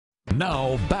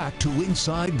Now back to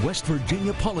Inside West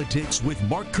Virginia Politics with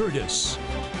Mark Curtis.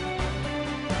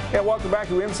 And welcome back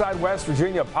to Inside West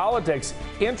Virginia Politics.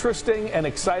 Interesting and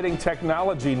exciting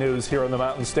technology news here in the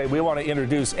Mountain State. We want to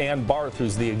introduce Ann Barth,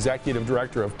 who's the Executive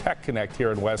Director of TechConnect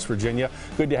here in West Virginia.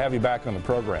 Good to have you back on the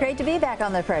program. Great to be back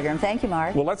on the program. Thank you,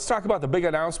 Mark. Well, let's talk about the big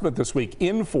announcement this week.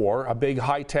 Infor, a big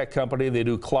high-tech company, they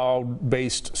do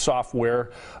cloud-based software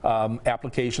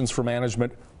applications for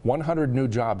management. 100 new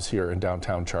jobs here in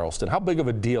downtown Charleston. How big of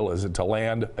a deal is it to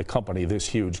land a company this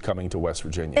huge coming to West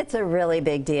Virginia? It's a really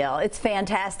big deal. It's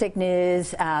fantastic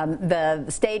news. The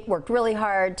state worked really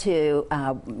hard to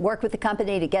work with the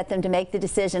company to get them to make the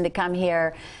decision to come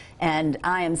here. And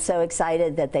I am so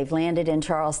excited that they've landed in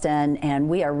Charleston, and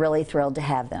we are really thrilled to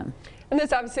have them. And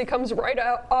this obviously comes right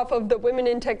off of the Women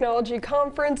in Technology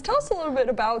Conference. Tell us a little bit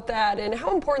about that and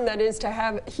how important that is to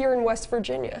have here in West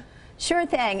Virginia. Sure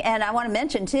thing, and I want to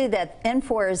mention too that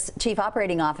Infor's Chief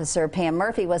Operating Officer Pam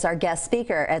Murphy was our guest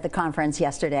speaker at the conference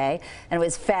yesterday, and it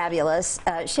was fabulous.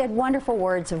 She had wonderful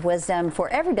words of wisdom for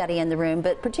everybody in the room,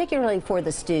 but particularly for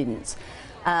the students.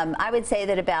 I would say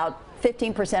that about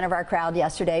 15% of our crowd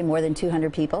yesterday, more than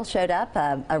 200 people showed up,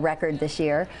 a record this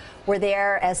year, were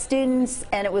there as students,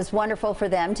 and it was wonderful for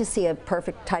them to see a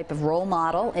perfect type of role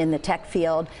model in the tech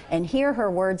field and hear her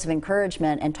words of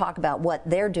encouragement and talk about what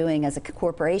they're doing as a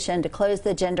corporation to close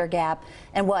the gender gap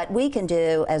and what we can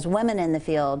do as women in the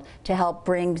field to help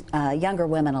bring younger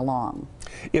women along.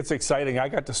 It's exciting. I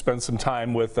got to spend some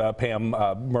time with Pam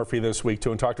Murphy this week too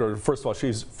and talk to her. First of all,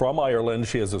 she's from Ireland.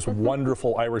 She has this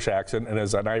wonderful Irish accent, and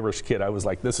as an Irish kid, I was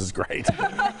like, this is great.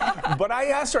 But I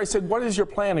asked her, I said, what is your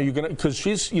plan? Are you going to, because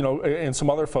she's, you know, and some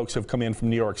other folks have come in from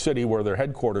New York City where their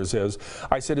headquarters is.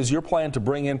 I said, is your plan to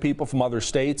bring in people from other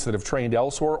states that have trained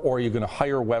elsewhere, or are you going to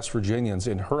hire West Virginians?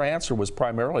 And her answer was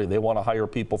primarily they want to hire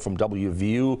people from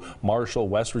WVU, Marshall,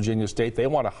 West Virginia State. They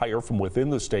want to hire from within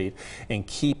the state and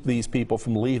keep these people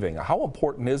from leaving. How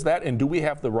important is that? And do we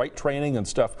have the right training and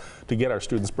stuff to get our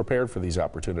students prepared for these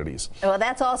opportunities? Well,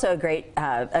 that's also a great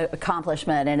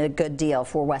accomplishment and a good deal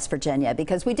for West Virginia,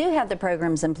 because we do have the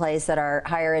programs in place at our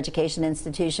higher education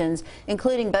institutions,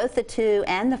 including both the 2-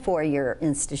 and the 4-year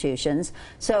institutions.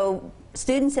 So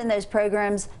students in those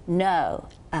programs know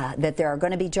that there are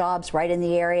going to be jobs right in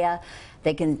the area.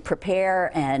 They can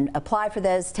prepare and apply for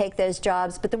those, take those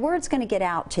jobs, but the word's going to get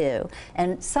out too.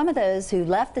 And some of those who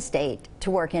left the state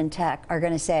to work in tech are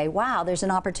going to say, wow, there's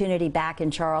an opportunity back in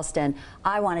Charleston.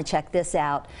 I want to check this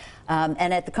out.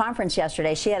 And at the conference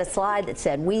yesterday, she had a slide that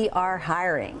said, we are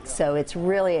hiring. So it's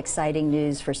really exciting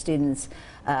news for students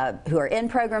who are in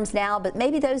programs now, but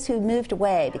maybe those who moved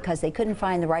away because they couldn't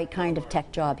find the right kind of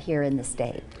tech job here in the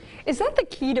state. Is that the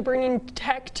key to bringing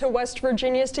tech to West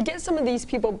Virginia, is to get some of these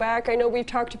people back? I know we've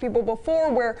talked to people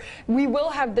before where we will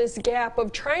have this gap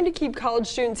of trying to keep college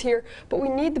students here, but we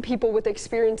need the people with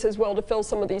experience as well to fill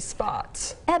some of these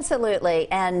spots. Absolutely,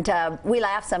 and we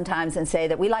laugh sometimes and say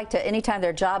that we like to, anytime there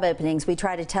are job openings, we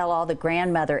try to tell all the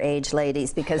grandmother age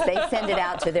ladies, because they send it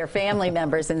out to their family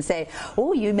members and say,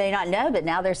 oh, you may not know, but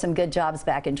now there's some good jobs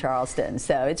back in Charleston.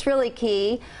 So it's really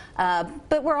key,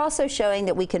 but we're also showing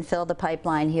that we can fill the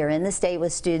pipeline here in the state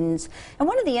with students. And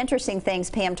one of the interesting things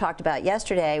Pam talked about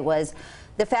yesterday was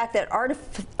the fact that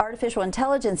artificial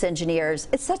intelligence engineers,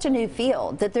 it's such a new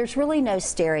field that there's really no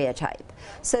stereotype.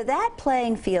 So that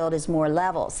playing field is more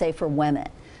level, say for women.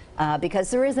 Because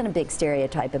there isn't a big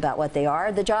stereotype about what they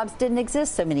are. The jobs didn't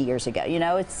exist so many years ago. You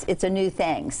know, it's a new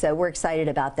thing. So we're excited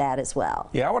about that as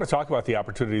well. Yeah, I want to talk about the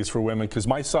opportunities for women, because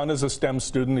my son is a STEM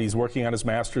student. He's working on his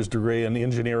master's degree in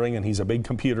engineering, and he's a big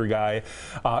computer guy.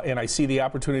 And I see the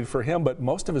opportunity for him, but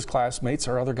most of his classmates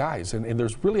are other guys. And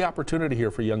there's really opportunity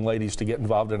here for young ladies to get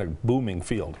involved in a booming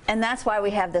field. And that's why we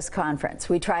have this conference.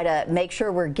 We try to make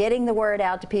sure we're getting the word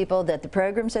out to people that the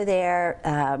programs are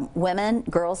there. Women,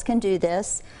 girls can do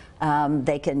this.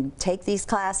 They can take these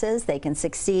classes, they can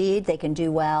succeed, they can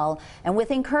do well, and with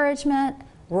encouragement,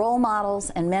 role models,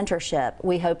 and mentorship,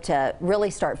 we hope to really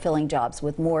start filling jobs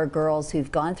with more girls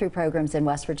who've gone through programs in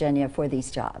West Virginia for these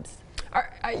jobs.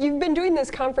 You've been doing this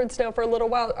conference now for a little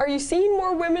while. Are you seeing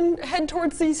more women head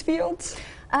towards these fields?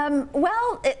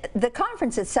 Well, the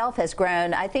conference itself has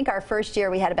grown. I think our first year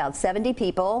we had about 70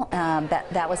 people.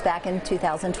 That was back in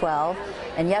 2012.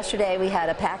 And yesterday we had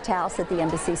a packed house at the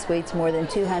Embassy Suites. More than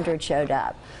 200 showed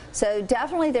up. So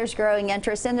definitely there's growing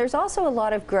interest, and there's also a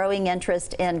lot of growing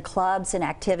interest in clubs and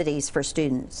activities for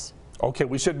students. Okay,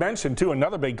 we should mention, too,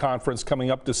 another big conference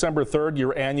coming up December 3rd,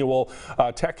 your annual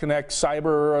TechConnect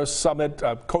Cyber Summit,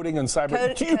 Coding and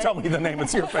Cyber. You tell me the name,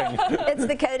 it's your thing. It's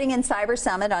the Coding and Cyber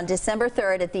Summit on December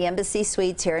 3rd at the Embassy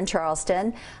Suites here in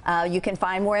Charleston. You can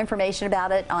find more information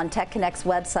about it on TechConnect's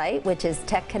website, which is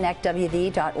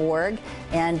TechConnectWV.org.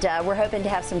 And we're hoping to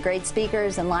have some great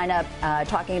speakers and line up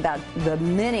talking about the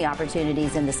many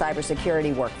opportunities in the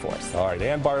cybersecurity workforce. All right,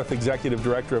 Ann Barth, Executive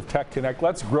Director of TechConnect.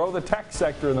 Let's grow the tech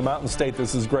sector in the Mountain State.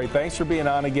 This is great. Thanks for being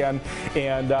on again.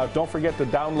 And don't forget to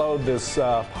download this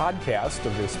podcast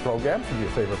of this program from your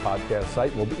favorite podcast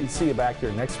site. We'll see you back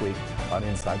here next week on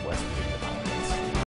Inside West Virginia.